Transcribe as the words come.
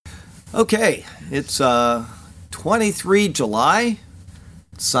Okay, it's 23 July,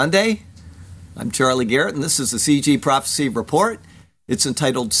 Sunday. I'm Charlie Garrett, and this is the CG Prophecy Report. It's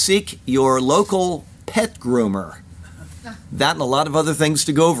entitled Seek Your Local Pet Groomer. That and a lot of other things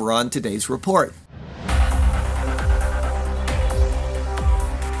to go over on today's report.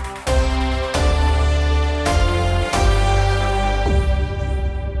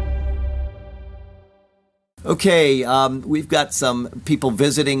 Okay, we've got some people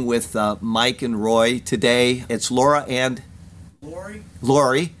visiting with Mike and Roy today. It's Laura and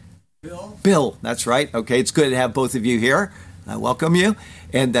Lori. Bill, that's right. Okay, it's good to have both of you here. I welcome you.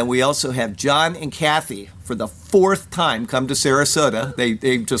 And then we also have John and Kathy for the fourth time come to Sarasota.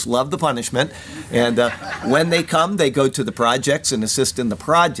 They just love the punishment. And when they come, they go to the projects and assist in the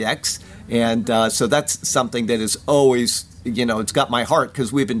projects. And so that's something that is always, it's got my heart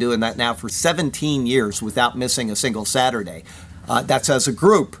because we've been doing that now for 17 years without missing a single Saturday. That's as a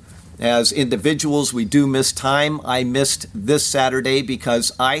group. As individuals, we do miss time. I missed this Saturday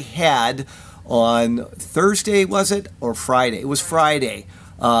because I had on Thursday, was it, or Friday? It was Friday.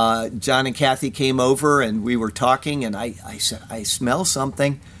 John and Kathy came over and we were talking, and I said, I smell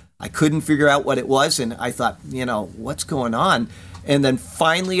something. I couldn't figure out what it was, and I thought, what's going on? And then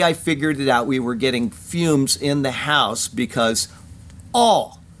finally I figured it out. We were getting fumes in the house because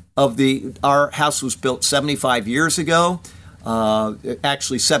our house was built 75 years ago.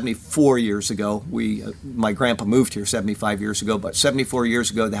 Actually 74 years ago. My grandpa moved here 75 years ago, but 74 years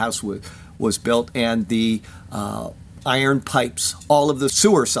ago the house was built, and the iron pipes, all of the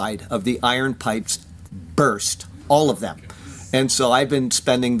sewer side of the iron pipes burst, all of them. And so I've been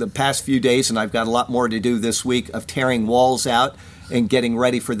spending the past few days, and I've got a lot more to do this week, of tearing walls out and getting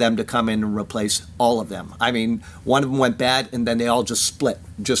ready for them to come in and replace all of them. I mean, one of them went bad, and then they all just split.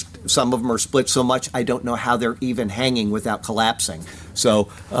 Just some of them are split so much, I don't know how they're even hanging without collapsing. So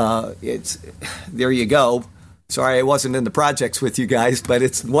there you go. Sorry I wasn't in the projects with you guys, but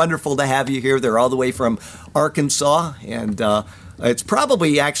it's wonderful to have you here. They're all the way from Arkansas, and it's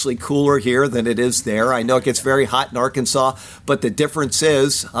probably actually cooler here than it is there. I know it gets very hot in Arkansas, but the difference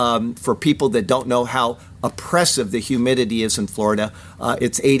is, for people that don't know how oppressive the humidity is in Florida,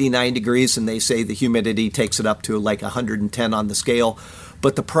 it's 89 degrees, and they say the humidity takes it up to like 110 on the scale.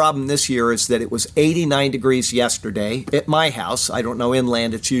 But the problem this year is that it was 89 degrees yesterday at my house. I don't know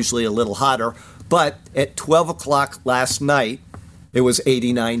inland, it's usually a little hotter. But at 12 o'clock last night, it was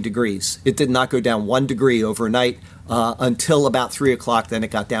 89 degrees. It did not go down 1 degree overnight until about 3 o'clock. Then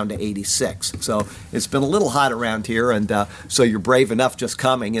it got down to 86. So it's been a little hot around here, and so you're brave enough just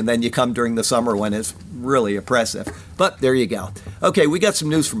coming, and then you come during the summer when it's really oppressive. But there you go. Okay, we got some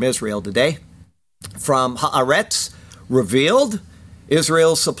news from Israel today. From Haaretz, revealed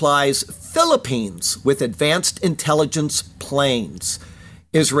Israel supplies Philippines with advanced intelligence planes.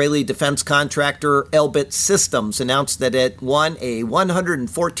 Israeli defense contractor Elbit Systems announced that it won a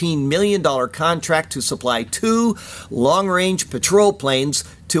 $114 million contract to supply 2 long-range patrol planes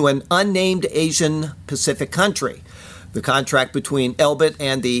to an unnamed Asian Pacific country. The contract between Elbit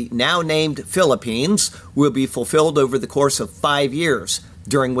and the now-named Philippines will be fulfilled over the course of 5 years,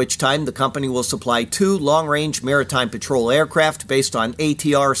 during which time the company will supply 2 long-range maritime patrol aircraft based on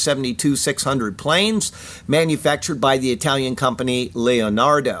ATR 72-600 planes manufactured by the Italian company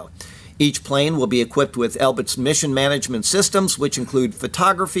Leonardo. Each plane will be equipped with Elbit's mission management systems, which include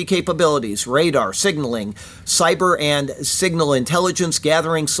photography capabilities, radar, signaling, cyber and signal intelligence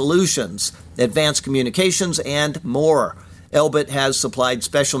gathering solutions, advanced communications, and more. Elbit has supplied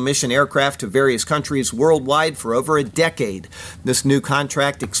special mission aircraft to various countries worldwide for over a decade. This new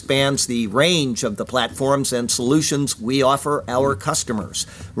contract expands the range of the platforms and solutions we offer our customers,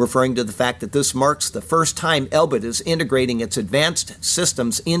 referring to the fact that this marks the first time Elbit is integrating its advanced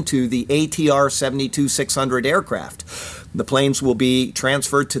systems into the ATR 72-600 aircraft. The planes will be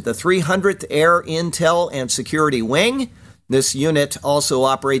transferred to the 300th Air Intel and Security Wing. This unit also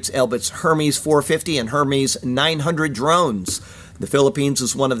operates Elbit's Hermes 450 and Hermes 900 drones. The Philippines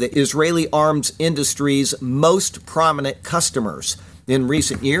is one of the Israeli arms industry's most prominent customers. In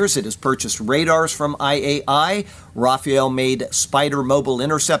recent years, it has purchased radars from IAI, Rafael-made Spider mobile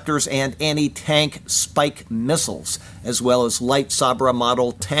interceptors, and anti-tank Spike missiles, as well as light Sabra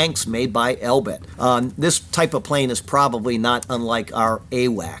model tanks made by Elbit. This type of plane is probably not unlike our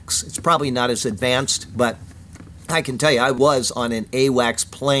AWACS. It's probably not as advanced, but I can tell you, I was on an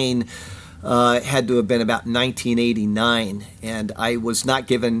AWACS plane, had to have been about 1989, and I was not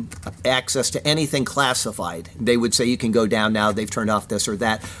given access to anything classified. They would say, you can go down now, they've turned off this or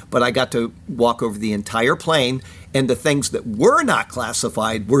that, but I got to walk over the entire plane, and the things that were not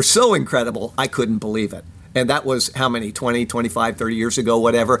classified were so incredible, I couldn't believe it. And that was how many, 20, 25, 30 years ago,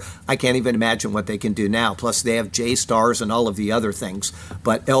 whatever. I can't even imagine what they can do now. Plus, they have J-Stars and all of the other things.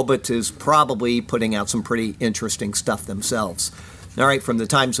 But Elbit is probably putting out some pretty interesting stuff themselves. All right, from the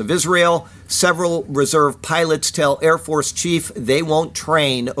Times of Israel, several reserve pilots tell Air Force Chief they won't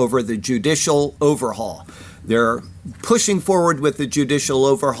train over the judicial overhaul. They're pushing forward with the judicial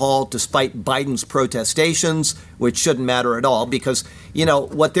overhaul despite Biden's protestations, which shouldn't matter at all because, you know,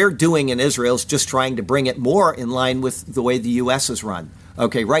 what they're doing in Israel is just trying to bring it more in line with the way the U.S. is run.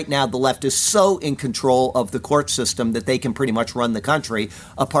 Okay, right now the left is so in control of the court system that they can pretty much run the country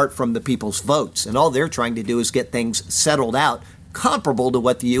apart from the people's votes. And all they're trying to do is get things settled out comparable to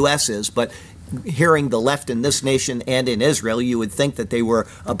what the U.S. is. But hearing the left in this nation and in Israel, you would think that they were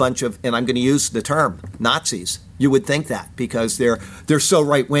a bunch of, and I'm going to use the term, Nazis. You would think that because they're so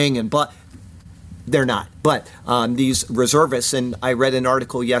right-wing and but they're not. But these reservists, and I read an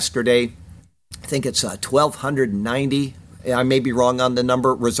article yesterday, I think it's 1,290. I may be wrong on the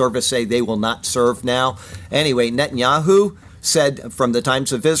number. Reservists say they will not serve now. Anyway, Netanyahu said, from the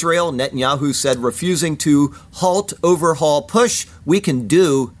Times of Israel, Netanyahu said, refusing to halt, overhaul, push, we can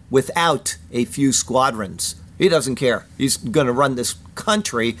do without a few squadrons. He doesn't care. He's going to run this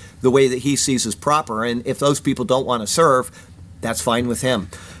country the way that he sees as proper. And if those people don't want to serve, that's fine with him.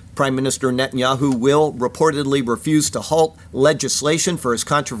 Prime Minister Netanyahu will reportedly refuse to halt legislation for his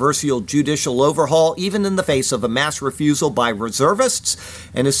controversial judicial overhaul, even in the face of a mass refusal by reservists,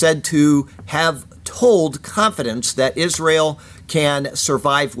 and is said to have told confidence that Israel can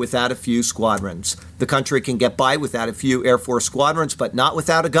survive without a few squadrons. The country can get by without a few Air Force squadrons, but not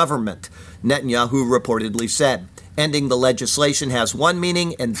without a government, Netanyahu reportedly said. Ending the legislation has one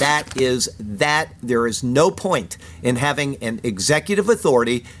meaning, and that is that there is no point in having an executive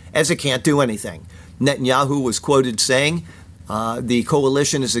authority as it can't do anything. Netanyahu was quoted saying, the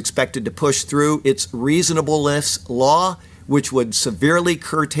coalition is expected to push through its reasonableness law, which would severely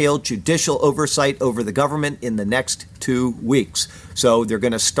curtail judicial oversight over the government in the next 2 weeks. So they're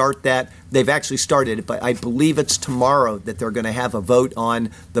going to start that. They've actually started it, but I believe it's tomorrow that they're going to have a vote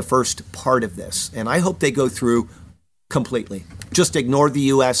on the first part of this. And I hope they go through completely. Just ignore the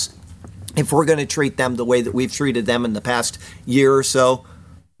U.S. If we're going to treat them the way that we've treated them in the past year or so,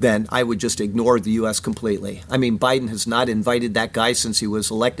 then I would just ignore the U.S. completely. I mean, Biden has not invited that guy since he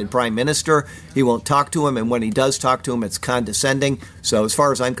was elected prime minister. He won't talk to him, and when he does talk to him, it's condescending. So as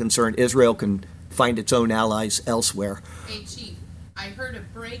far as I'm concerned, Israel can find its own allies elsewhere. Hey, Chief, I heard a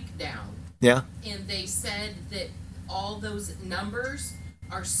breakdown. Yeah? And they said that all those numbers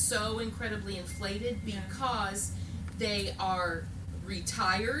are so incredibly inflated because they are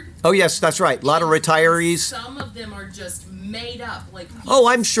retired. Oh, yes, that's right. A lot of retirees. Some of them are just made up. Like, oh,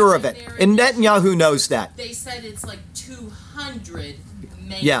 I'm sure of it. And Netanyahu knows that. They said it's like 200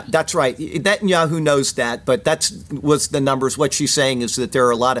 maybe. Yeah, that's right. Netanyahu knows that, but that was the numbers. What she's saying is that there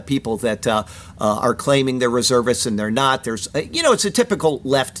are a lot of people that are claiming they're reservists and they're not. There's, it's a typical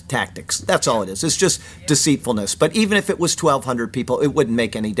left tactics. That's all it is. It's just deceitfulness. But even if it was 1,200 people, it wouldn't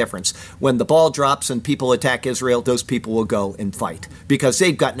make any difference. When the ball drops and people attack Israel, those people will go and fight because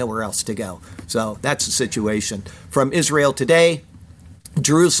they've got nowhere else to go. So that's the situation. From Israel Today,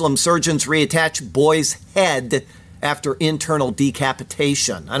 Jerusalem surgeons reattach boy's head after internal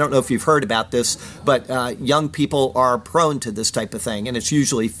decapitation. I don't know if you've heard about this, but young people are prone to this type of thing, and it's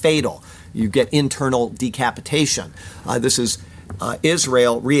usually fatal. You get internal decapitation. This is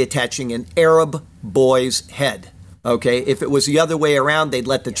Israel reattaching an Arab boy's head. Okay, if it was the other way around, they'd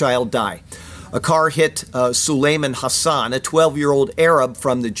let the child die. A car hit Suleiman Hassan, a 12-year-old Arab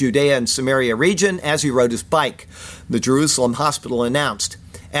from the Judea and Samaria region, as he rode his bike. The Jerusalem hospital announced.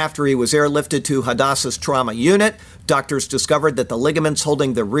 After he was airlifted to Hadassah's trauma unit, doctors discovered that the ligaments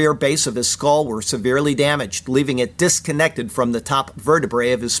holding the rear base of his skull were severely damaged, leaving it disconnected from the top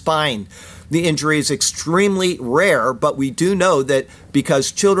vertebrae of his spine. The injury is extremely rare, but we do know that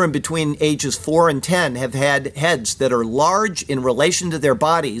because children between ages 4 and 10 have had heads that are large in relation to their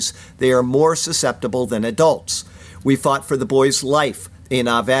bodies, they are more susceptible than adults. We fought for the boy's life,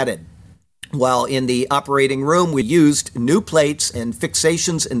 Einav added. While in the operating room, we used new plates and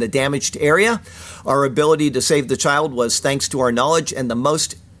fixations in the damaged area. Our ability to save the child was thanks to our knowledge and the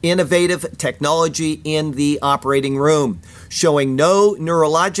most innovative technology in the operating room. Showing no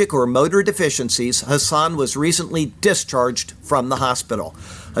neurologic or motor deficiencies, Hassan was recently discharged from the hospital.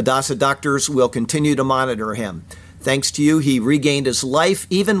 Hadassah doctors will continue to monitor him. Thanks to you, he regained his life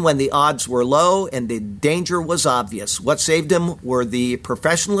even when the odds were low and the danger was obvious. What saved him were the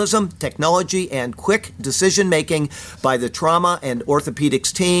professionalism, technology, and quick decision-making by the trauma and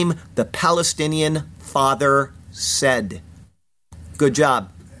orthopedics team, the Palestinian father said. Good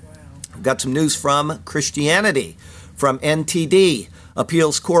job. got some news from Christianity, from NTD.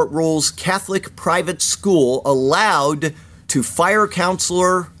 Appeals court rules Catholic private school allowed to fire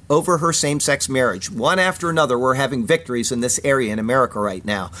counselor over her same-sex marriage. One after another, we're having victories in this area in America right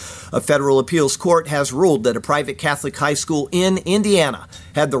now. A federal appeals court has ruled that a private Catholic high school in Indiana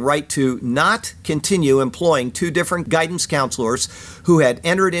had the right to not continue employing two different guidance counselors who had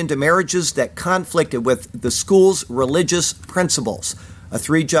entered into marriages that conflicted with the school's religious principles. A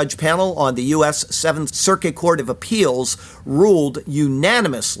three-judge panel on the U.S. Seventh Circuit Court of Appeals ruled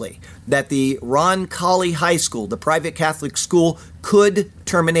unanimously that the Roncalli High School, the private Catholic school, could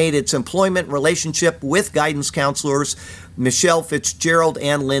terminate its employment relationship with guidance counselors Michelle Fitzgerald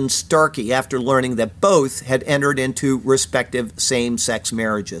and Lynn Starkey after learning that both had entered into respective same-sex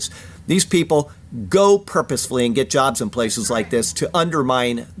marriages. These people go purposefully and get jobs in places like this to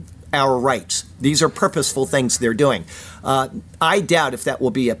undermine our rights. These are purposeful things they're doing. I doubt if that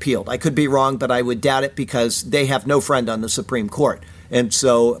will be appealed. I could be wrong, but I would doubt it because they have no friend on the Supreme Court. And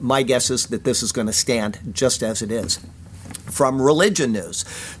so my guess is that this is going to stand just as it is. From religion news,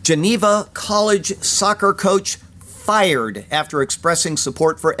 Geneva College soccer coach fired after expressing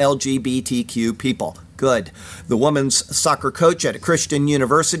support for LGBTQ people. Good. The women's soccer coach at a Christian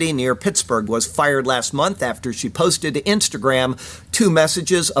university near Pittsburgh was fired last month after she posted to Instagram 2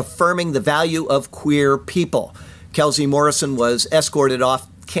 messages affirming the value of queer people. Kelsey Morrison was escorted off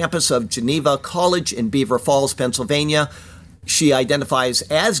campus of Geneva College in Beaver Falls, Pennsylvania. She identifies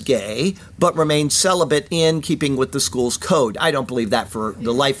as gay, but remains celibate in keeping with the school's code. I don't believe that for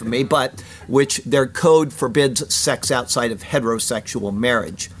the life of me, but which their code forbids sex outside of heterosexual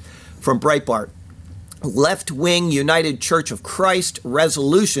marriage. From Breitbart, left-wing United Church of Christ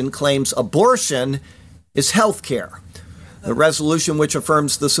resolution claims abortion is health care. The resolution, which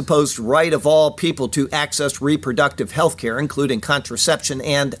affirms the supposed right of all people to access reproductive health care, including contraception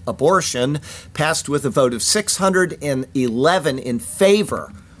and abortion, passed with a vote of 611 in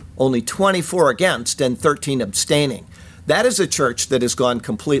favor, only 24 against, and 13 abstaining. That is a church that has gone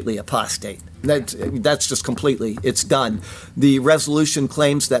completely apostate. That's just completely, it's done. The resolution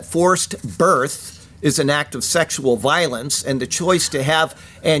claims that forced birth is an act of sexual violence, and the choice to have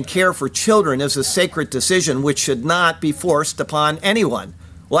and care for children is a sacred decision which should not be forced upon anyone.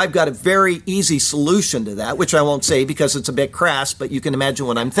 Well, I've got a very easy solution to that, which I won't say because it's a bit crass, but you can imagine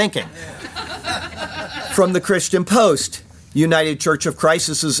what I'm thinking. From the Christian Post, United Church of Christ,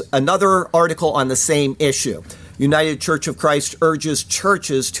 this is another article on the same issue. United Church of Christ urges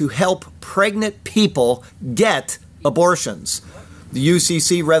churches to help pregnant people get abortions. The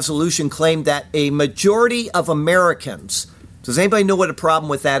UCC resolution claimed that a majority of Americans, does anybody know what a problem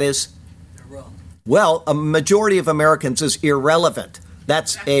with that is? Well, a majority of Americans is irrelevant.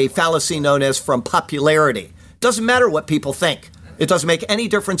 That's a fallacy known as from popularity. Doesn't matter what people think. It doesn't make any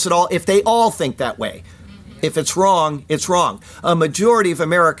difference at all if they all think that way. If it's wrong, it's wrong. A majority of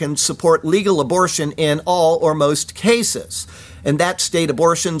Americans support legal abortion in all or most cases. In that state,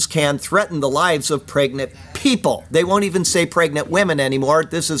 abortions can threaten the lives of pregnant people. They won't even say pregnant women anymore.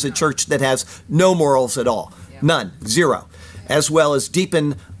 This is a church that has no morals at all. None. Zero. As well as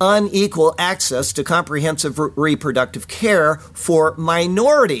deepen unequal access to comprehensive reproductive care for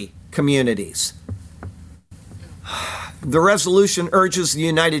minority communities. The resolution urges the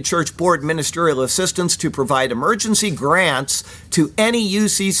United Church Board ministerial assistants to provide emergency grants to any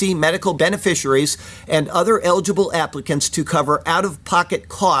UCC medical beneficiaries and other eligible applicants to cover out-of-pocket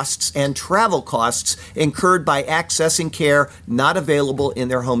costs and travel costs incurred by accessing care not available in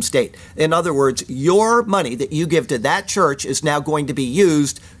their home state. In other words, your money that you give to that church is now going to be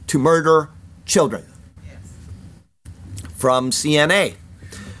used to murder children. From CNA,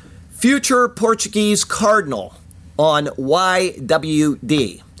 future Portuguese cardinal on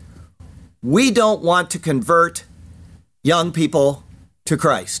YWD. We don't want to convert young people to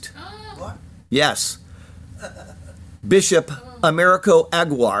Christ. What? Yes. Bishop Americo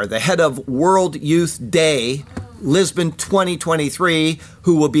Aguiar, the head of World Youth Day, Lisbon 2023,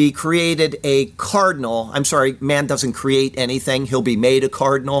 who will be created a cardinal. I'm sorry, man doesn't create anything. He'll be made a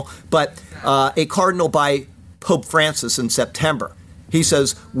cardinal, but a cardinal by Pope Francis in September. He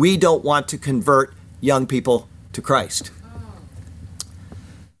says, we don't want to convert young people to Christ.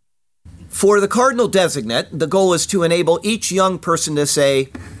 For the cardinal designate, the goal is to enable each young person to say,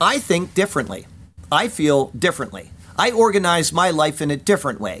 I think differently. I feel differently. I organize my life in a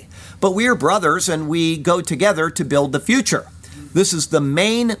different way. But we are brothers and we go together to build the future. This is the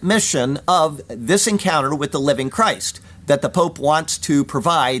main mission of this encounter with the living Christ. that the Pope wants to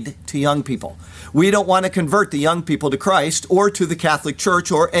provide to young people. We don't want to convert the young people to Christ or to the Catholic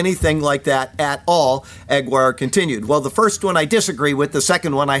Church or anything like that at all, Aguirre continued. Well, the first one I disagree with. The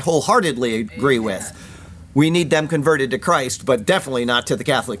second one I wholeheartedly agree with. We need them converted to Christ, but definitely not to the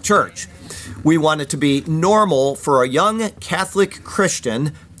Catholic Church. We want it to be normal for a young Catholic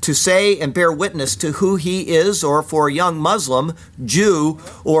Christian to say and bear witness to who he is, or for a young Muslim, Jew,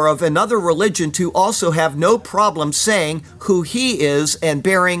 or of another religion to also have no problem saying who he is and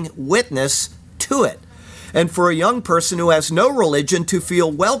bearing witness to it. And for a young person who has no religion to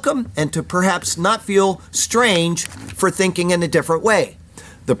feel welcome and to perhaps not feel strange for thinking in a different way.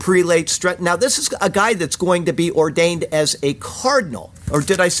 The prelate now this is a guy that's going to be ordained as a cardinal, or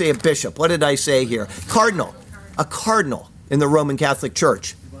did I say a bishop? What did I say here? Cardinal. A cardinal in the Roman Catholic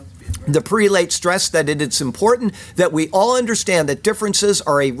Church. The prelate stressed that it is important that we all understand that differences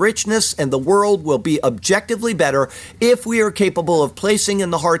are a richness and the world will be objectively better if we are capable of placing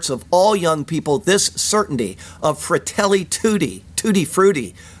in the hearts of all young people this certainty of fratelli tutti, tutti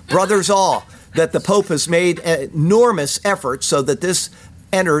frutti, brothers all, that the Pope has made enormous effort so that this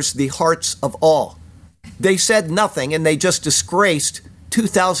enters the hearts of all. They said nothing, and they just disgraced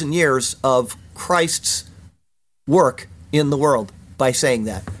 2,000 years of Christ's work in the world by saying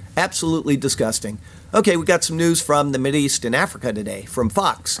that. Absolutely disgusting. Okay, we got some news from the Mideast and Africa today from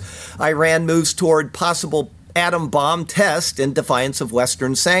Fox. Iran moves toward possible atom bomb test in defiance of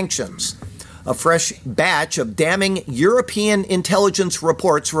Western sanctions. A fresh batch of damning European intelligence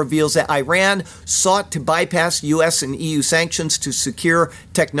reports reveals that Iran sought to bypass U.S. and EU sanctions to secure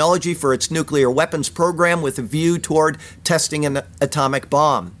technology for its nuclear weapons program with a view toward testing an atomic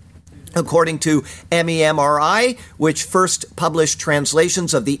bomb. According to MEMRI, which first published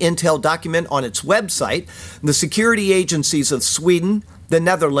translations of the intel document on its website, the security agencies of Sweden, the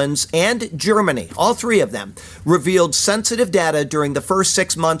Netherlands, and Germany, all three of them, revealed sensitive data during the first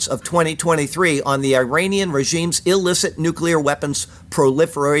 6 months of 2023 on the Iranian regime's illicit nuclear weapons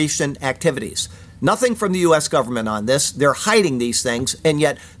proliferation activities. Nothing from the U.S. government on this. They're hiding these things, and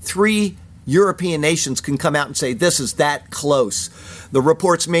yet 3 European nations can come out and say this is that close. The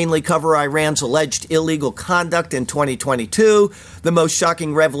reports mainly cover Iran's alleged illegal conduct in 2022. The most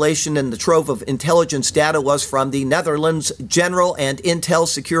shocking revelation in the trove of intelligence data was from the Netherlands General and Intel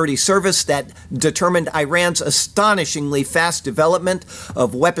Security Service that determined Iran's astonishingly fast development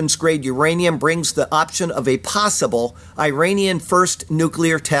of weapons-grade uranium brings the option of a possible Iranian first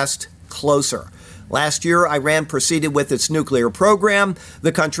nuclear test closer. Last year, Iran proceeded with its nuclear program.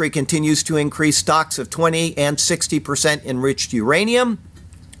 The country continues to increase stocks of 20 and 60% enriched uranium.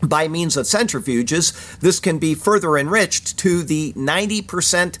 By means of centrifuges, this can be further enriched to the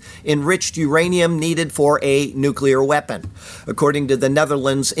 90% enriched uranium needed for a nuclear weapon. According to the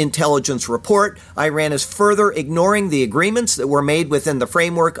Netherlands intelligence report, Iran is further ignoring the agreements that were made within the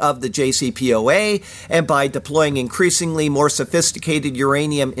framework of the JCPOA, and by deploying increasingly more sophisticated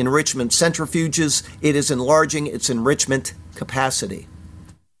uranium enrichment centrifuges, it is enlarging its enrichment capacity.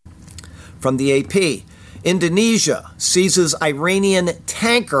 From the AP, Indonesia seizes Iranian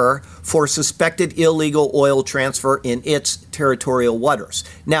tanker for suspected illegal oil transfer in its territorial waters.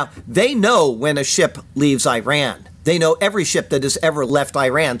 Now, they know when a ship leaves Iran. They know every ship that has ever left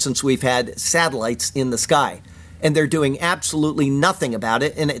Iran since we've had satellites in the sky. And they're doing absolutely nothing about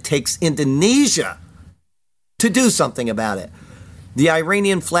it, and it takes Indonesia to do something about it. The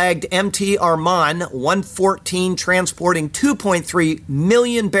Iranian-flagged MT Arman 114, transporting 2.3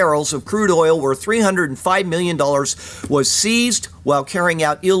 million barrels of crude oil worth $305 million, was seized while carrying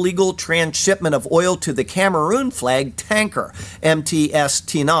out illegal transshipment of oil to the Cameroon-flagged tanker MTS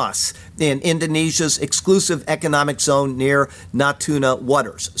Tinas in Indonesia's exclusive economic zone near Natuna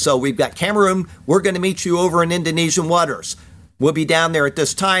waters. So we've got Cameroon. We're going to meet you over in Indonesian waters. We'll be down there at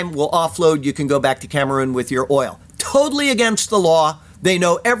this time. We'll offload. You can go back to Cameroon with your oil. Totally against the law. They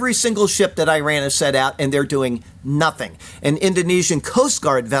know every single ship that Iran has set out, and they're doing nothing. An Indonesian Coast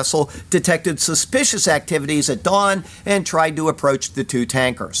Guard vessel detected suspicious activities at dawn and tried to approach the two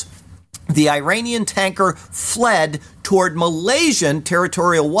tankers. The Iranian tanker fled toward Malaysian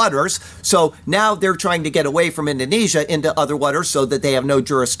territorial waters, so now they're trying to get away from Indonesia into other waters so that they have no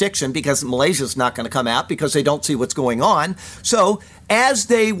jurisdiction, because Malaysia's not going to come out because they don't see what's going on. So as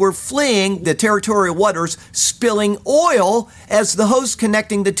they were fleeing the territorial waters, spilling oil as the hose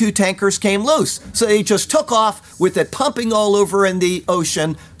connecting the two tankers came loose. So they just took off with it pumping all over in the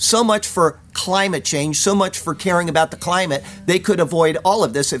ocean. So much for climate change, so much for caring about the climate. They could avoid all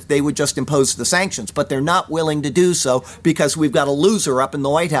of this if they would just impose the sanctions, but they're not willing to do so because we've got a loser up in the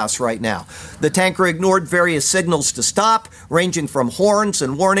White House right now. The tanker ignored various signals to stop, ranging from horns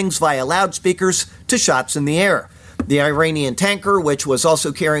and warnings via loudspeakers to shots in the air. The Iranian tanker, which was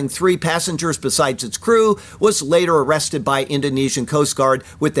also carrying 3 passengers besides its crew, was later arrested by Indonesian Coast Guard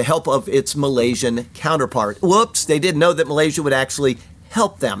with the help of its Malaysian counterpart. Whoops, they didn't know that Malaysia would actually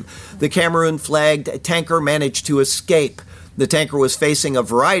help them. The Cameroon-flagged tanker managed to escape. The tanker was facing a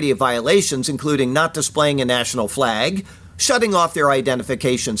variety of violations, including not displaying a national flag, shutting off their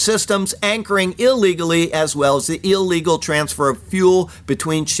identification systems, anchoring illegally, as well as the illegal transfer of fuel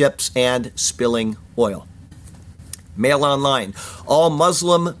between ships and spilling oil. Mail Online. All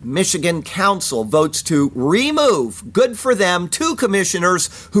Muslim Michigan Council votes to remove, good for them, 2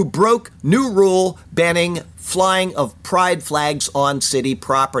 commissioners who broke new rule banning flying of pride flags on city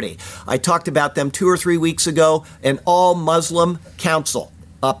property. I talked about them 2 or 3 weeks ago. An all Muslim council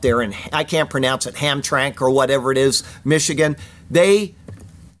up there in, I can't pronounce it, Hamtramck or whatever it is, Michigan. They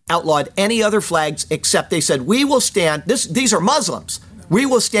outlawed any other flags except they said, we will stand, these are Muslims, we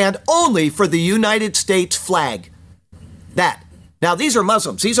will stand only for the United States flag. That. Now, these are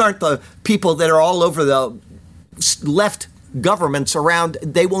Muslims. These aren't the people that are all over the left governments around.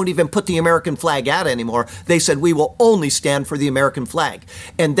 They won't even put the American flag out anymore. They said, we will only stand for the American flag.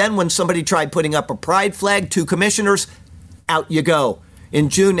 And then when somebody tried putting up a pride flag, 2 commissioners, out you go. In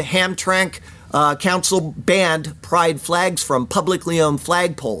June, Hamtramck Council banned pride flags from publicly owned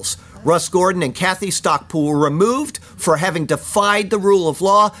flagpoles. Russ Gordon and Kathy Stockpool were removed for having defied the rule of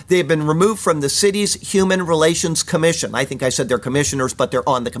law. They have been removed from the city's Human Relations Commission. I think I said they're commissioners, but they're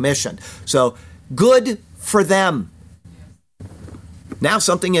on the commission. So good for them. Now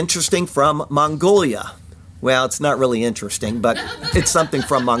something interesting from Mongolia. Well, it's not really interesting, but it's something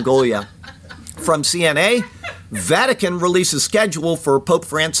from Mongolia. From CNA, Vatican releases schedule for Pope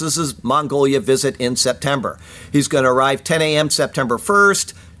Francis's Mongolia visit in September. He's going to arrive 10 a.m. September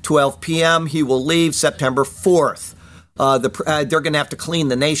 1st. 12 p.m. He will leave September 4th. They're going to have to clean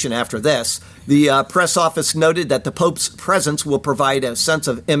the nation after this. The press office noted that the Pope's presence will provide a sense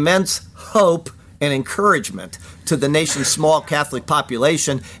of immense hope and encouragement to the nation's small Catholic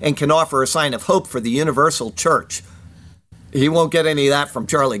population and can offer a sign of hope for the universal church. He won't get any of that from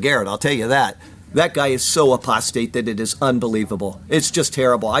Charlie Garrett, I'll tell you that. That guy is so apostate that it is unbelievable. It's just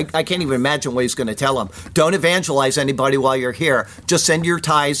terrible. I can't even imagine what he's going to tell them. Don't evangelize anybody while you're here. Just send your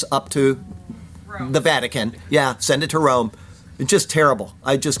tithes up to Rome. The Vatican. Yeah, send it to Rome. It's just terrible.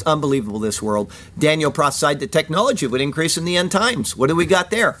 Just unbelievable, this world. Daniel prophesied that technology would increase in the end times. What do we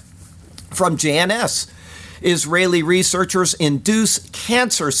got there? From JNS, Israeli researchers induce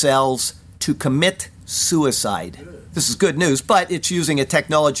cancer cells to commit suicide. This is good news, but it's using a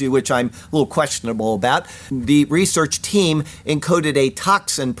technology which I'm a little questionable about. The research team encoded a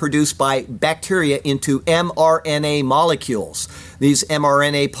toxin produced by bacteria into mRNA molecules. These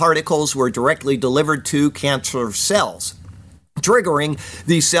mRNA particles were directly delivered to cancer cells, triggering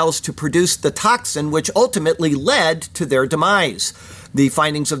these cells to produce the toxin which ultimately led to their demise. The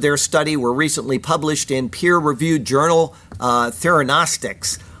findings of their study were recently published in peer-reviewed journal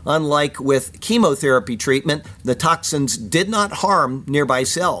Theranostics. Unlike with chemotherapy treatment, the toxins did not harm nearby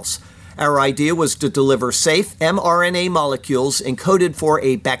cells. Our idea was to deliver safe mRNA molecules encoded for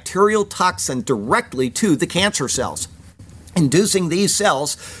a bacterial toxin directly to the cancer cells, inducing these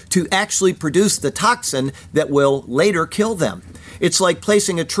cells to actually produce the toxin that will later kill them. It's like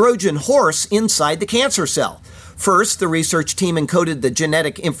placing a Trojan horse inside the cancer cell. First, the research team encoded the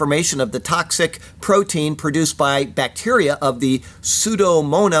genetic information of the toxic protein produced by bacteria of the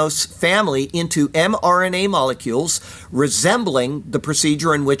Pseudomonas family into mRNA molecules, resembling the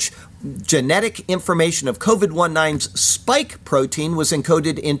procedure in which genetic information of COVID-19's spike protein was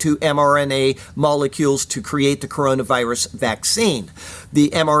encoded into mRNA molecules to create the coronavirus vaccine. The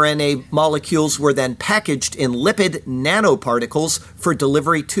mRNA molecules were then packaged in lipid nanoparticles for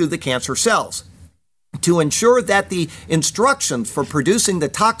delivery to the cancer cells. To ensure that the instructions for producing the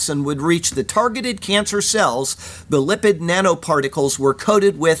toxin would reach the targeted cancer cells, the lipid nanoparticles were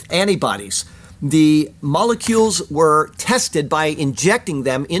coated with antibodies. The molecules were tested by injecting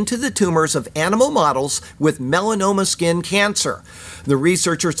them into the tumors of animal models with melanoma skin cancer. The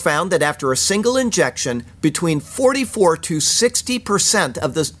researchers found that after a single injection, between 44 to 60%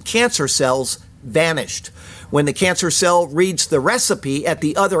 of the cancer cells vanished. When the cancer cell reads the recipe at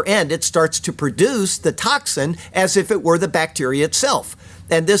the other end, it starts to produce the toxin as if it were the bacteria itself.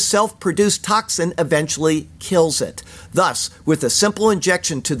 And this self-produced toxin eventually kills it. Thus, with a simple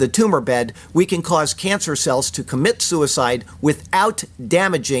injection to the tumor bed, we can cause cancer cells to commit suicide without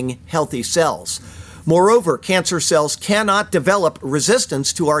damaging healthy cells. Moreover, cancer cells cannot develop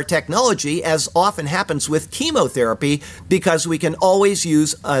resistance to our technology, as often happens with chemotherapy, because we can always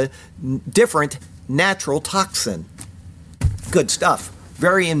use a different natural toxin. Good stuff.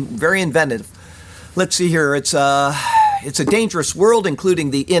 Very inventive. Let's see here. It's a dangerous world,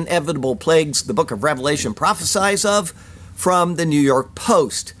 including the inevitable plagues the book of Revelation prophesies of, from the New York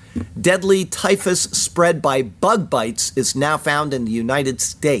Post. Deadly typhus spread by bug bites is now found in the United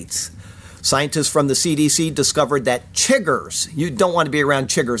States. Scientists from the CDC discovered that chiggers, you don't want to be around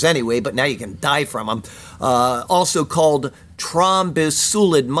chiggers anyway, but now you can die from them, also called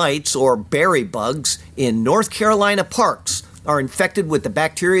trombisulid mites or berry bugs in North Carolina parks, are infected with the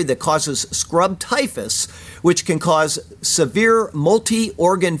bacteria that causes scrub typhus, which can cause severe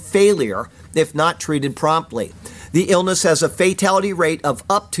multi-organ failure if not treated promptly. The illness has a fatality rate of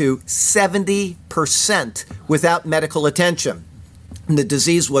up to 70% without medical attention. The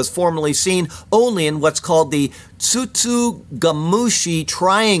disease was formerly seen only in what's called the Tsutsugamushi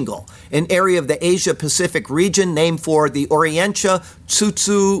Triangle, an area of the Asia-Pacific region named for the Orientia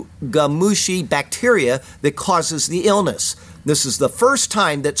Tsutsugamushi bacteria that causes the illness. This is the first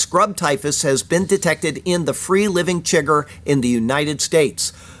time that scrub typhus has been detected in the free-living chigger in the United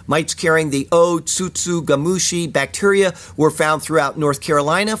States. Mites carrying the O. Tsutsugamushi bacteria were found throughout North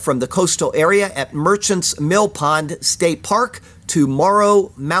Carolina, from the coastal area at Merchants Mill Pond State Park to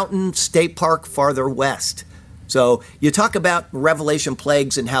Morrow Mountain State Park farther west. So you talk about Revelation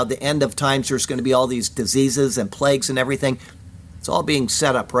plagues and how the end of times there's going to be all these diseases and plagues and everything. It's all being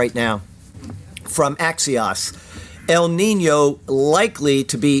set up right now. From Axios, El Nino likely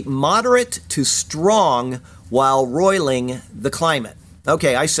to be moderate to strong while roiling the climate.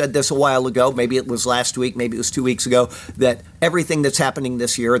 Okay, I said this a while ago, maybe it was last week, maybe it was 2 weeks ago, that everything that's happening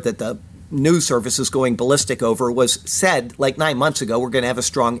this year that the news service is going ballistic over was said like 9 months ago. We're going to have a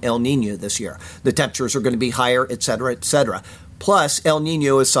strong El Nino this year. The temperatures are going to be higher, et cetera, et cetera. Plus, El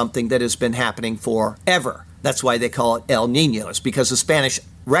Nino is something that has been happening forever. That's why they call it El Nino. It's because the Spanish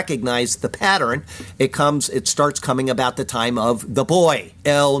recognized the pattern. It starts coming about the time of the boy,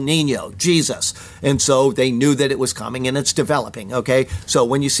 El Nino, Jesus. And so they knew that it was coming and it's developing, okay? So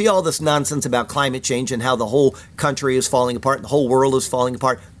when you see all this nonsense about climate change and how the whole country is falling apart and the whole world is falling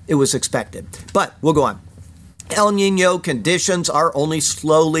apart, it was expected. But we'll go on. El Nino conditions are only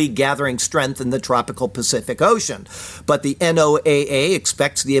slowly gathering strength in the tropical Pacific Ocean, but the NOAA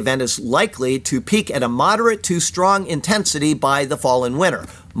expects the event is likely to peak at a moderate to strong intensity by the fall and winter.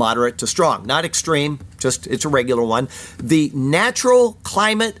 Moderate to strong, not extreme, just it's a regular one. The natural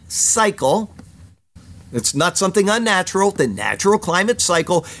climate cycle, it's not something unnatural. The natural climate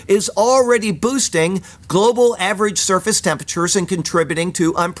cycle is already boosting global average surface temperatures and contributing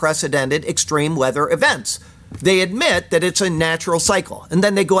to unprecedented extreme weather events. They admit that it's a natural cycle, and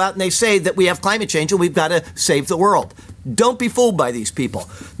then they go out and they say that we have climate change and we've got to save the world. Don't be fooled by these people.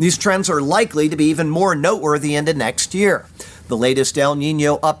 These trends are likely to be even more noteworthy into next year. The latest El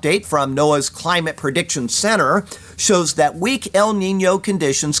Nino update from NOAA's Climate Prediction Center shows that weak El Nino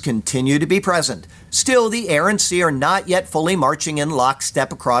conditions continue to be present. Still, the air and sea are not yet fully marching in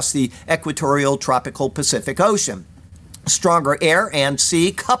lockstep across the equatorial tropical Pacific Ocean. Stronger air and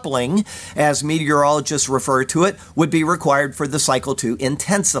sea coupling, as meteorologists refer to it, would be required for the cycle to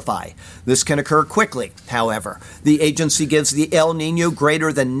intensify. This can occur quickly, however. The agency gives the El Nino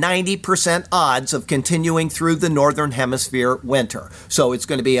greater than 90% odds of continuing through the northern hemisphere winter. So it's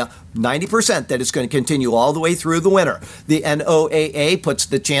going to be a 90% that it's going to continue all the way through the winter. The NOAA puts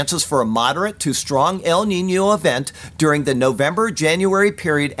the chances for a moderate to strong El Nino event during the November-January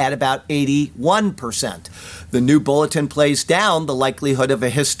period at about 81%. The new bulletin plays down the likelihood of a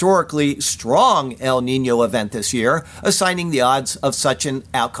historically strong El Nino event this year, assigning the odds of such an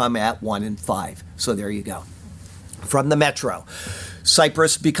outcome at 1 in 5. So there you go. From the Metro,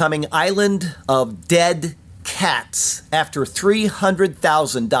 Cyprus becoming island of dead cats after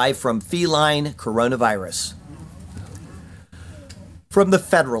 300,000 die from feline coronavirus. From the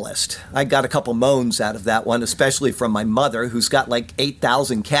Federalist, I got a couple moans out of that one, especially from my mother, who's got like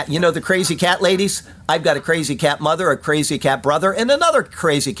 8,000 cats. You know the crazy cat ladies? I've got a crazy cat mother, a crazy cat brother, and another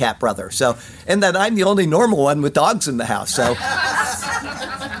crazy cat brother. So, and then I'm the only normal one with dogs in the house. So,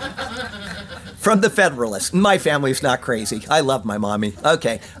 from the Federalist, my family's not crazy. I love my mommy.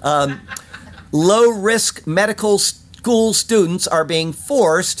 Okay. Low-risk medical school students are being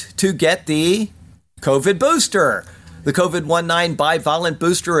forced to get the COVID booster. The COVID-19 bivalent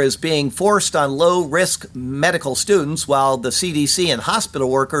booster is being forced on low-risk medical students, while the CDC and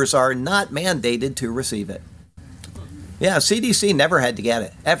hospital workers are not mandated to receive it. Yeah, CDC never had to get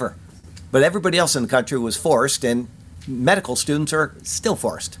it, ever. But everybody else in the country was forced, and medical students are still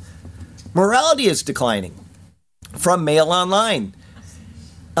forced. Morality is declining. From Mail Online.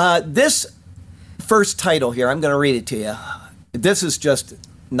 This first title here, I'm going to read it to you. This is just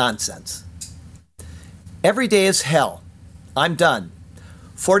nonsense. Every day is hell. I'm done.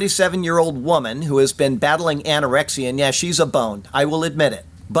 47-year-old woman who has been battling anorexia, and yeah, she's a bone, I will admit it,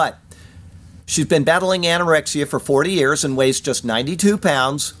 but she's been battling anorexia for 40 years and weighs just 92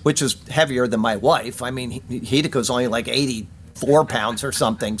 pounds, which is heavier than my wife. I mean, Hidiko's only like 84 pounds or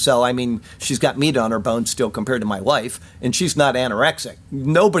something. So, I mean, she's got meat on her bones still compared to my wife, and she's not anorexic.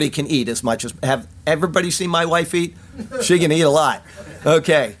 Nobody can eat as much as... Have everybody seen my wife eat? She can eat a lot.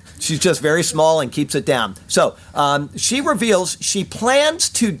 Okay. She's just very small and keeps it down. So, she reveals she plans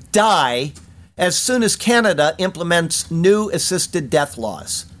to die as soon as Canada implements new assisted death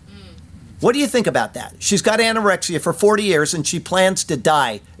laws. What do you think about that? She's got anorexia for 40 years and she plans to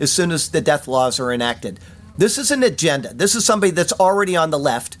die as soon as the death laws are enacted. This is an agenda. This is somebody that's already on the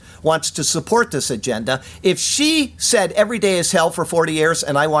left, wants to support this agenda. If she said every day is hell for 40 years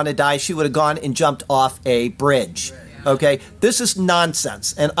and I want to die, she would have gone and jumped off a bridge. Okay? This is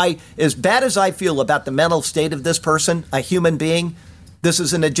nonsense. And as bad as I feel about the mental state of this person, a human being, this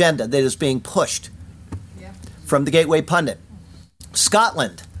is an agenda that is being pushed from the Gateway Pundit.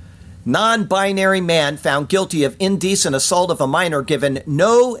 Scotland. Non-binary man found guilty of indecent assault of a minor given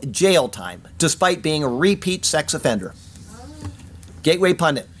no jail time, despite being a repeat sex offender. Gateway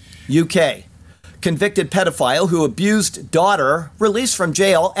Pundit, UK. Convicted pedophile who abused daughter released from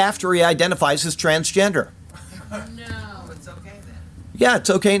jail after he identifies as transgender. No, it's okay then. Yeah, it's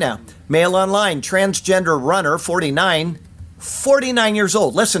okay now. Mail Online, transgender runner, 49 years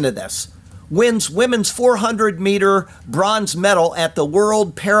old. Listen to this. Wins women's 400-meter bronze medal at the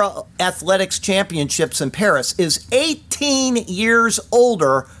World Para-Athletics Championships in Paris, is 18 years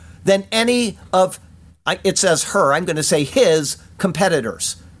older than any of, it says her, I'm going to say his,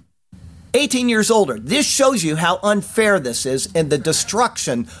 competitors. 18 years older. This shows you how unfair this is and the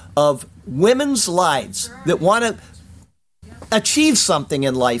destruction of women's lives that want to achieve something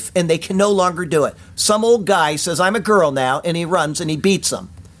in life and they can no longer do it. Some old guy says, I'm a girl now, and he runs and he beats them.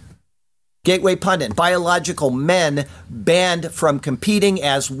 Gateway Pundit, biological men banned from competing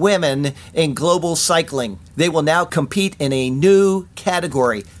as women in global cycling. They will now compete in a new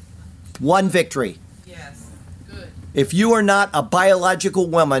category. One victory. Yes, good. If you are not a biological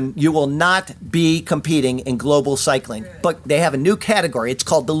woman, you will not be competing in global cycling. Good. But they have a new category. It's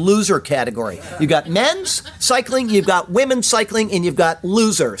called the loser category. You've got men's cycling, you've got women's cycling, and you've got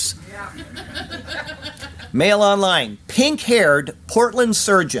losers. Yeah. Mail Online, pink-haired Portland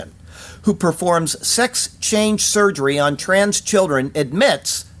surgeon who performs sex change surgery on trans children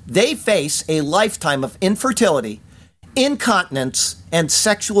admits they face a lifetime of infertility, incontinence, and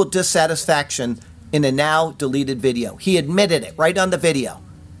sexual dissatisfaction in a now deleted video. He admitted it right on the video.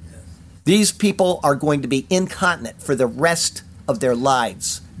 These people are going to be incontinent for the rest of their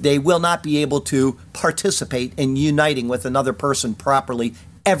lives. They will not be able to participate in uniting with another person properly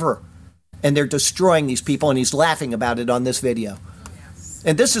ever. And they're destroying these people, and he's laughing about it on this video.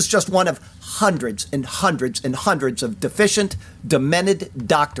 And this is just one of hundreds and hundreds and hundreds of deficient, demented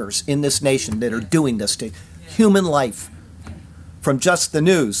doctors in this nation that are doing this to human life. From Just the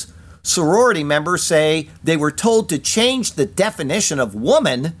News, sorority members say they were told to change the definition of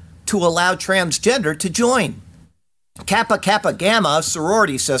woman to allow transgender to join. Kappa Kappa Gamma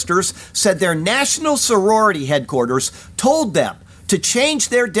sorority sisters said their national sorority headquarters told them to change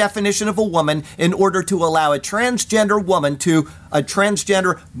their definition of a woman in order to allow a transgender woman to a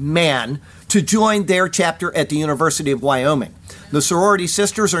transgender man to join their chapter at the University of Wyoming. The sorority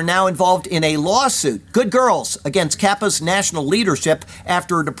sisters are now involved in a lawsuit, good girls, against Kappa's national leadership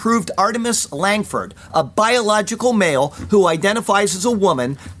after it approved Artemis Langford, a biological male who identifies as a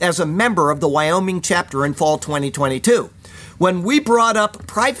woman, as a member of the Wyoming chapter in fall 2022. When we brought up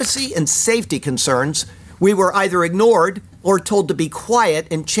privacy and safety concerns, we were either ignored or told to be quiet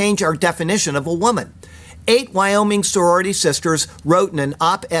and change our definition of a woman. 8 Wyoming sorority sisters wrote in an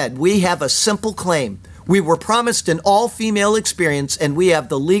op-ed, "We have a simple claim. We were promised an all-female experience, and we have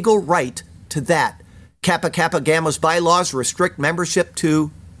the legal right to that. Kappa Kappa Gamma's bylaws restrict membership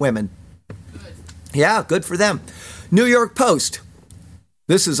to women." Good. Yeah, good for them. New York Post.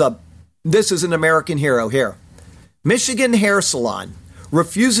 This is an American hero here. Michigan hair salon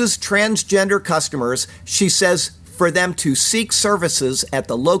refuses transgender customers, she says, for them to seek services at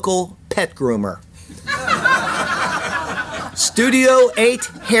the local pet groomer. Studio 8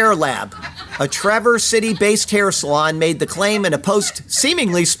 Hair Lab, a Traverse City-based hair salon, made the claim in a post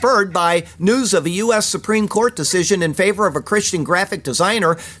seemingly spurred by news of a U.S. Supreme Court decision in favor of a Christian graphic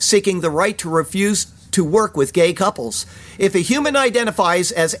designer seeking the right to refuse to work with gay couples. If a human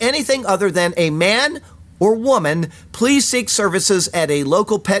identifies as anything other than a man or woman, please seek services at a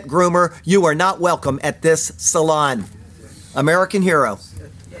local pet groomer. You are not welcome at this salon. American hero.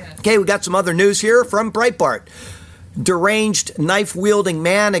 Okay, we got some other news here from Breitbart. Deranged knife-wielding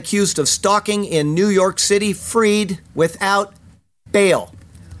man accused of stalking in New York City freed without bail.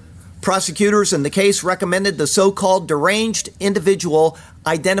 Prosecutors in the case recommended the so-called deranged individual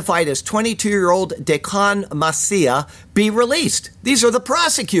identified as 22-year-old Dekan Masia be released. These are the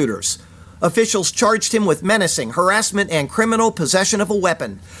prosecutors. Officials charged him with menacing, harassment, and criminal possession of a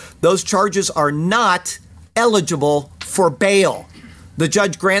weapon. Those charges are not eligible for bail. The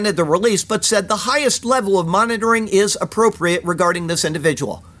judge granted the release, but said the highest level of monitoring is appropriate regarding this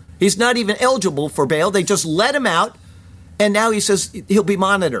individual. He's not even eligible for bail. They just let him out, and now he says he'll be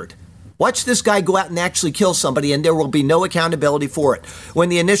monitored. Watch this guy go out and actually kill somebody, and there will be no accountability for it. When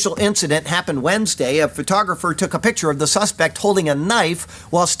the initial incident happened Wednesday, a photographer took a picture of the suspect holding a knife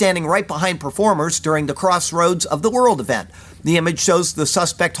while standing right behind performers during the Crossroads of the World event. The image shows the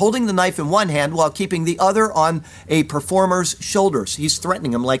suspect holding the knife in one hand while keeping the other on a performer's shoulders. He's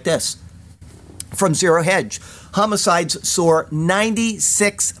threatening him like this. From Zero Hedge, homicides soar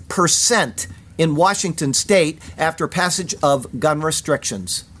 96% in Washington state after passage of gun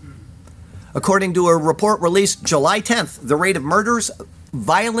restrictions. According to a report released July 10th, the rate of murders,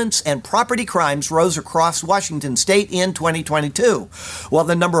 violence, and property crimes rose across Washington state in 2022, while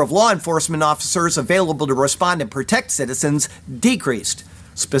the number of law enforcement officers available to respond and protect citizens decreased.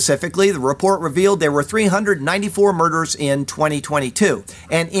 Specifically, the report revealed there were 394 murders in 2022,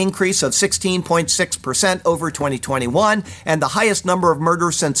 an increase of 16.6% over 2021, and the highest number of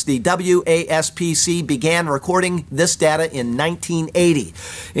murders since the WASPC began recording this data in 1980.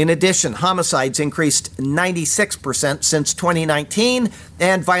 In addition, homicides increased 96% since 2019,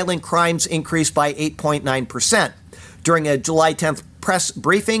 and violent crimes increased by 8.9%. During a July 10th press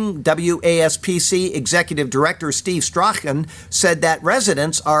briefing, WASPC Executive Director Steve Strachan said that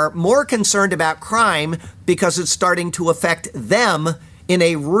residents are more concerned about crime because it's starting to affect them in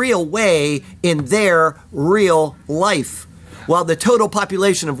a real way in their real life. While the total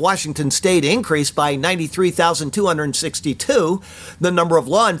population of Washington state increased by 93,262, the number of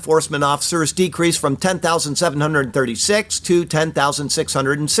law enforcement officers decreased from 10,736 to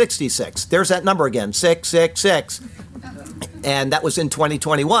 10,666. There's that number again, 666. And that was in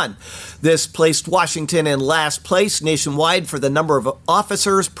 2021. This placed Washington in last place nationwide for the number of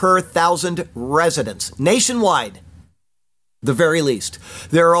officers per 1,000 residents. Nationwide, the very least.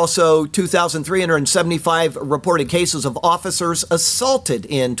 There are also 2,375 reported cases of officers assaulted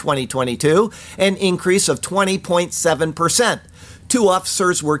in 2022, an increase of 20.7%. 2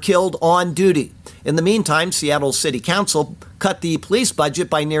 officers were killed on duty. In the meantime, Seattle City Council cut the police budget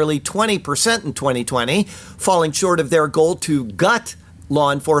by nearly 20% in 2020, falling short of their goal to gut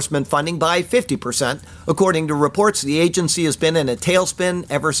law enforcement funding by 50%. According to reports, the agency has been in a tailspin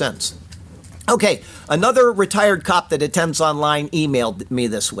ever since. Okay, another retired cop that attends online emailed me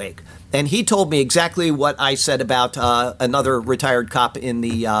this week. And he told me exactly what I said about another retired cop in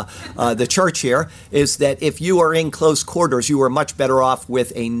the church here, is that if you are in close quarters, you are much better off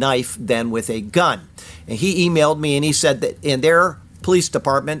with a knife than with a gun. And he emailed me and he said that in their police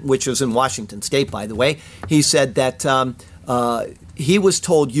department, which is in Washington State, by the way, he said that he was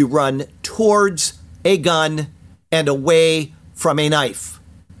told you run towards a gun and away from a knife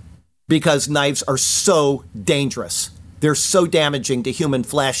because knives are so dangerous. They're so damaging to human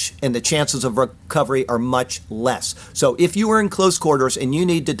flesh, and the chances of recovery are much less. So if you are in close quarters and you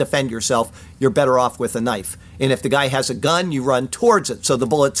need to defend yourself, you're better off with a knife. And if the guy has a gun, you run towards it, so the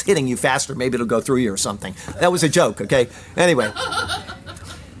bullet's hitting you faster. Maybe it'll go through you or something. That was a joke, okay? Anyway.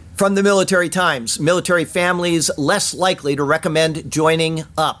 From the Military Times, military families less likely to recommend joining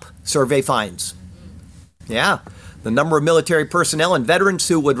up, survey finds. Yeah. The number of military personnel and veterans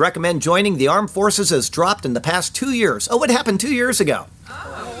who would recommend joining the armed forces has dropped in the past 2 years. Oh, what happened 2 years ago?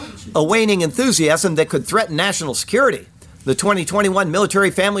 A waning enthusiasm that could threaten national security. The 2021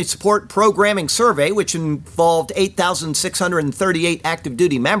 Military Family Support Programming Survey, which involved 8,638 active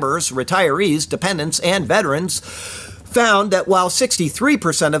duty members, retirees, dependents, and veterans, found that while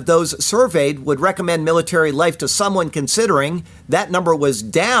 63% of those surveyed would recommend military life to someone considering, that number was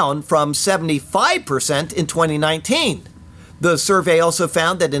down from 75% in 2019. The survey also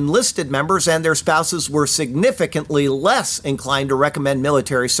found that enlisted members and their spouses were significantly less inclined to recommend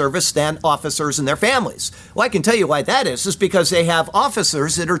military service than officers and their families. Well, I can tell you why that is because they have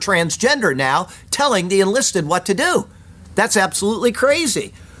officers that are transgender now telling the enlisted what to do. That's absolutely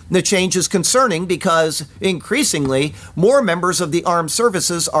crazy. The change is concerning because, increasingly, more members of the armed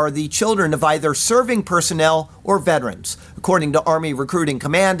services are the children of either serving personnel or veterans. According to Army Recruiting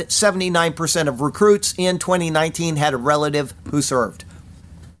Command, 79% of recruits in 2019 had a relative who served.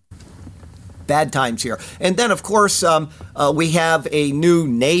 Bad times here. And then, of course, we have a new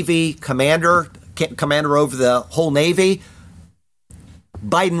Navy commander. commander over the whole Navy.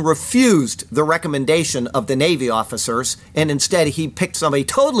 Biden refused the recommendation of the Navy officers, and instead he picked somebody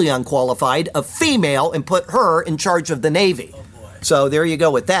totally unqualified, a female, and put her in charge of the Navy. So there you go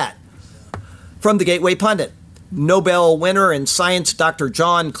with that. From the Gateway Pundit, Nobel winner in science Dr.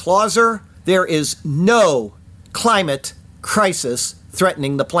 John Clauser, there is no climate crisis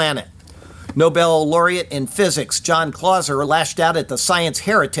threatening the planet. Nobel laureate in physics John Clauser lashed out at the science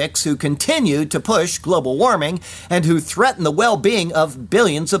heretics who continue to push global warming and who threaten the well-being of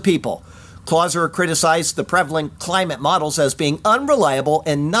billions of people. Clauser criticized the prevalent climate models as being unreliable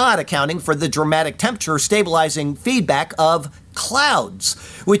and not accounting for the dramatic temperature stabilizing feedback of clouds,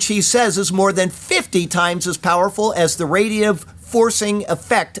 which he says is more than 50 times as powerful as the radiative forcing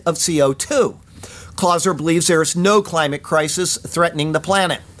effect of CO2. Clauser believes there is no climate crisis threatening the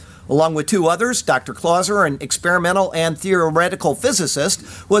planet. Along with two others, Dr. Clauser, an experimental and theoretical physicist,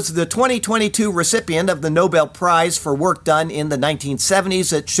 was the 2022 recipient of the Nobel Prize for work done in the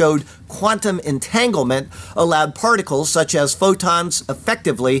 1970s that showed quantum entanglement allowed particles such as photons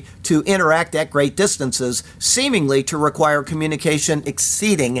effectively to interact at great distances, seemingly to require communication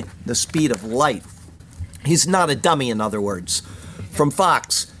exceeding the speed of light. He's not a dummy, in other words. From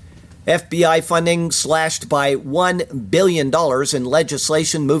Fox, FBI funding slashed by $1 billion in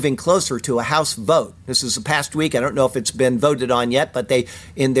legislation moving closer to a House vote. This is the past week. I don't know if it's been voted on yet, but they,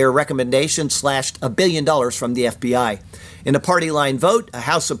 in their recommendation, slashed $1 billion from the FBI. In a party line vote, a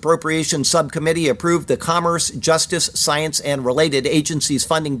House Appropriations Subcommittee approved the Commerce, Justice, Science, and Related Agencies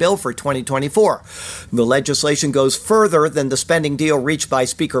funding bill for 2024. The legislation goes further than the spending deal reached by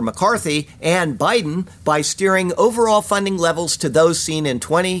Speaker McCarthy and Biden by steering overall funding levels to those seen in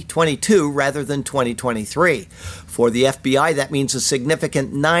 2022 rather than 2023. For the FBI, that means a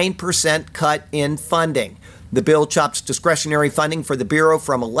significant 9% cut in funding. The bill chops discretionary funding for the Bureau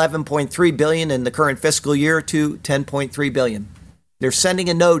from $11.3 billion in the current fiscal year to $10.3 billion. They're sending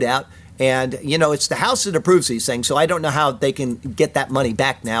a note out, and, it's the House that approves these things, so I don't know how they can get that money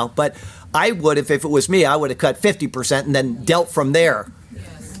back now. But I would, if it was me, I would have cut 50% and then dealt from there.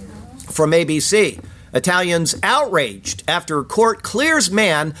 Yes. From ABC, Italians outraged after court clears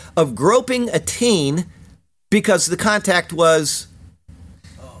man of groping a teen because the contact was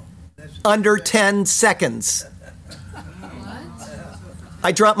under 10 seconds.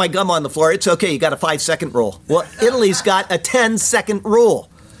 I dropped my gum on the floor. It's okay. You got a 5-second rule. Well, Italy's got a 10-second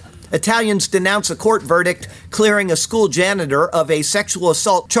rule. Italians denounce a court verdict clearing a school janitor of a sexual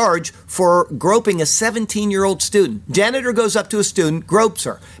assault charge for groping a 17-year-old student. Janitor goes up to a student, gropes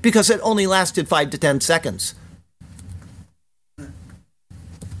her, because it only lasted 5 to 10 seconds.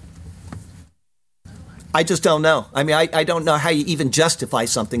 I just don't know. I mean, I don't know how you even justify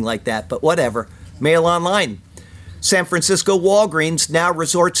something like that, but whatever. Mail online. San Francisco Walgreens now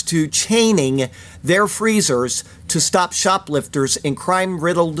resorts to chaining their freezers to stop shoplifters in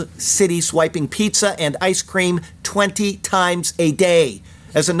crime-riddled city swiping pizza and ice cream 20 times a day,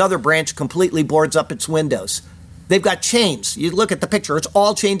 as another branch completely boards up its windows. They've got chains. You look at the picture, it's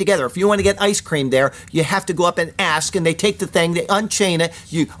all chained together. If you want to get ice cream there, you have to go up and ask, and they take the thing, they unchain it,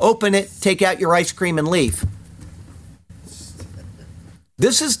 you open it, take out your ice cream, and leave.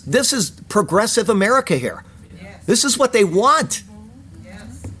 This is progressive America here. Yes. This is what they want.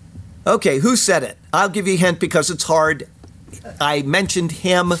 Yes. Okay, who said it? I'll give you a hint because it's hard. I mentioned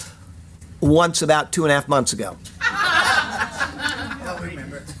him once about 2.5 months ago.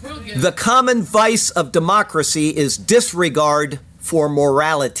 The common vice of democracy is disregard for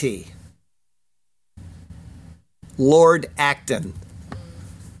morality. Lord Acton.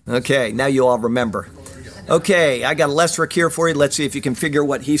 Okay, now you all remember. Okay, I got a lesric here for you. Let's see if you can figure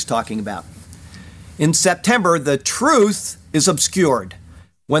what he's talking about. In September, the truth is obscured.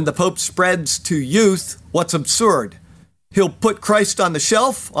 When the Pope spreads to youth what's absurd, he'll put Christ on the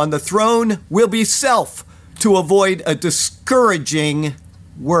shelf. On the throne will be self to avoid a discouraging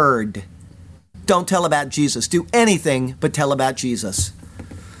word. Don't tell about Jesus. Do anything but tell about Jesus.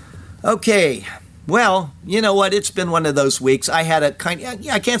 Okay, well, you know what? It's been one of those weeks. I had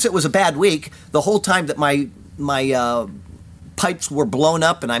I can't say it was a bad week. The whole time that my pipes were blown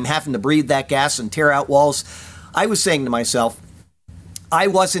up and I'm having to breathe that gas and tear out walls, I was saying to myself, I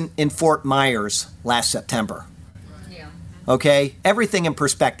wasn't in Fort Myers last September. Okay? Everything in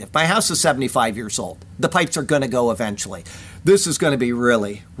perspective. My house is 75 years old. The pipes are going to go eventually. This is going to be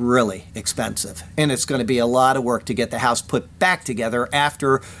really, really expensive. And it's going to be a lot of work to get the house put back together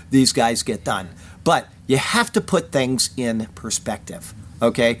after these guys get done. But you have to put things in perspective.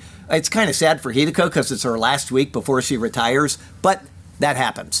 Okay? It's kind of sad for Hideko because it's her last week before she retires. But that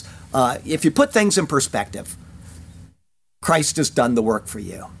happens. If you put things in perspective, Christ has done the work for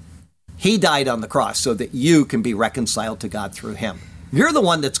you. He died on the cross so that you can be reconciled to God through him. You're the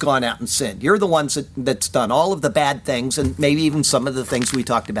one that's gone out and sinned. You're the one that's done all of the bad things and maybe even some of the things we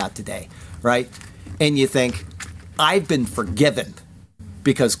talked about today, right? And you think, I've been forgiven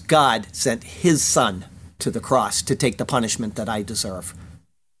because God sent his son to the cross to take the punishment that I deserve.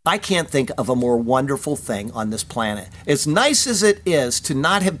 I can't think of a more wonderful thing on this planet. As nice as it is to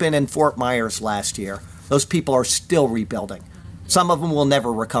not have been in Fort Myers last year, those people are still rebuilding. Some of them will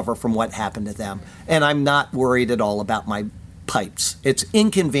never recover from what happened to them. And I'm not worried at all about my pipes. It's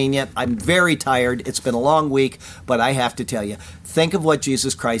inconvenient. I'm very tired. It's been a long week, but I have to tell you, think of what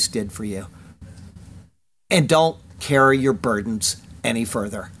Jesus Christ did for you. And don't carry your burdens any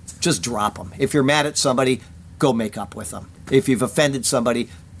further. Just drop them. If you're mad at somebody, go make up with them. If you've offended somebody,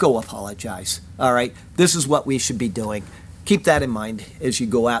 go apologize. All right? This is what we should be doing. Keep that in mind as you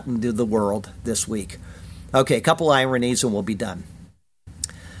go out into the world this week. Okay, a couple ironies and we'll be done.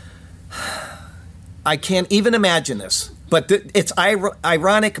 I can't even imagine this, but it's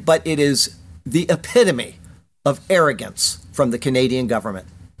ironic, but it is the epitome of arrogance from the Canadian government.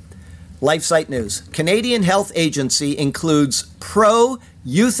 LifeSite News. Canadian Health Agency includes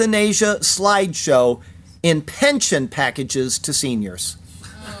pro-euthanasia slideshow in pension packages to seniors.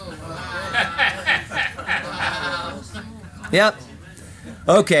 Oh, wow. Yep.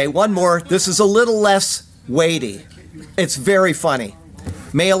 Okay, one more. This is a little less weighty. It's very funny.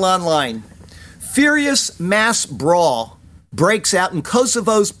 Mail Online. Furious mass brawl breaks out in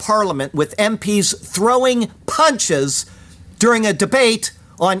Kosovo's parliament with MPs throwing punches during a debate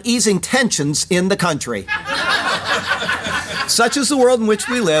on easing tensions in the country. Such is the world in which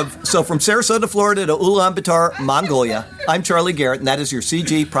we live. So from Sarasota, Florida to Ulaanbaatar, Mongolia, I'm Charlie Garrett, and that is your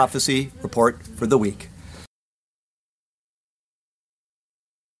CG Prophecy Report for the week.